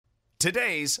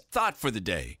Today's Thought for the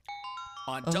Day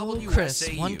on WSAU. Chris,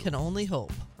 one can only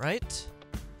hope, right?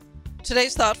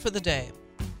 Today's Thought for the Day.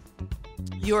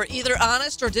 You are either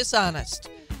honest or dishonest.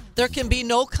 There can be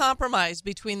no compromise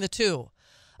between the two.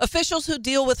 Officials who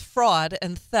deal with fraud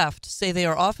and theft say they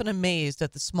are often amazed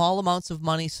at the small amounts of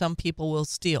money some people will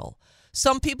steal.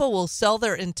 Some people will sell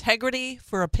their integrity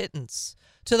for a pittance.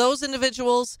 To those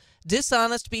individuals,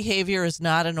 dishonest behavior is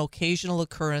not an occasional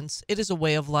occurrence. It is a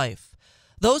way of life.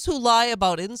 Those who lie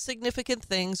about insignificant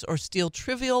things or steal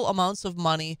trivial amounts of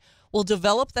money will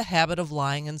develop the habit of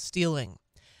lying and stealing.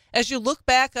 As you look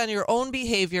back on your own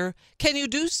behavior, can you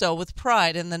do so with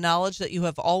pride in the knowledge that you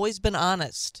have always been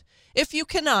honest? If you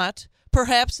cannot,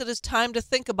 perhaps it is time to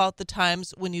think about the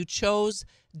times when you chose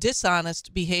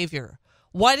dishonest behavior.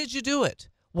 Why did you do it?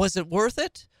 Was it worth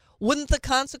it? Wouldn't the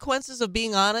consequences of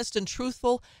being honest and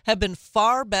truthful have been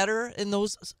far better in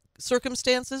those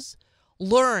circumstances?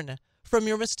 Learn from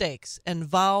your mistakes and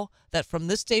vow that from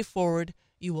this day forward,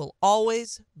 you will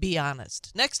always be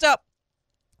honest. Next up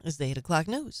is the 8 o'clock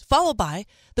news, followed by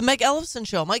the Meg Ellison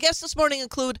Show. My guests this morning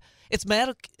include it's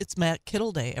Matt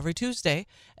Kittle Day every Tuesday,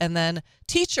 and then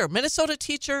Minnesota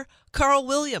teacher Carl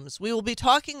Williams. We will be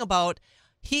talking about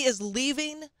he is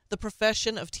leaving the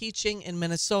profession of teaching in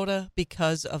Minnesota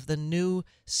because of the new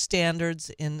standards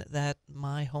in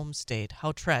my home state.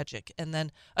 How tragic. And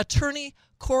then attorney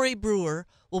Corey Brewer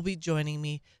will be joining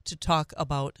me to talk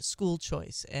about school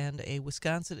choice and a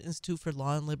Wisconsin Institute for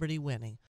Law and Liberty winning.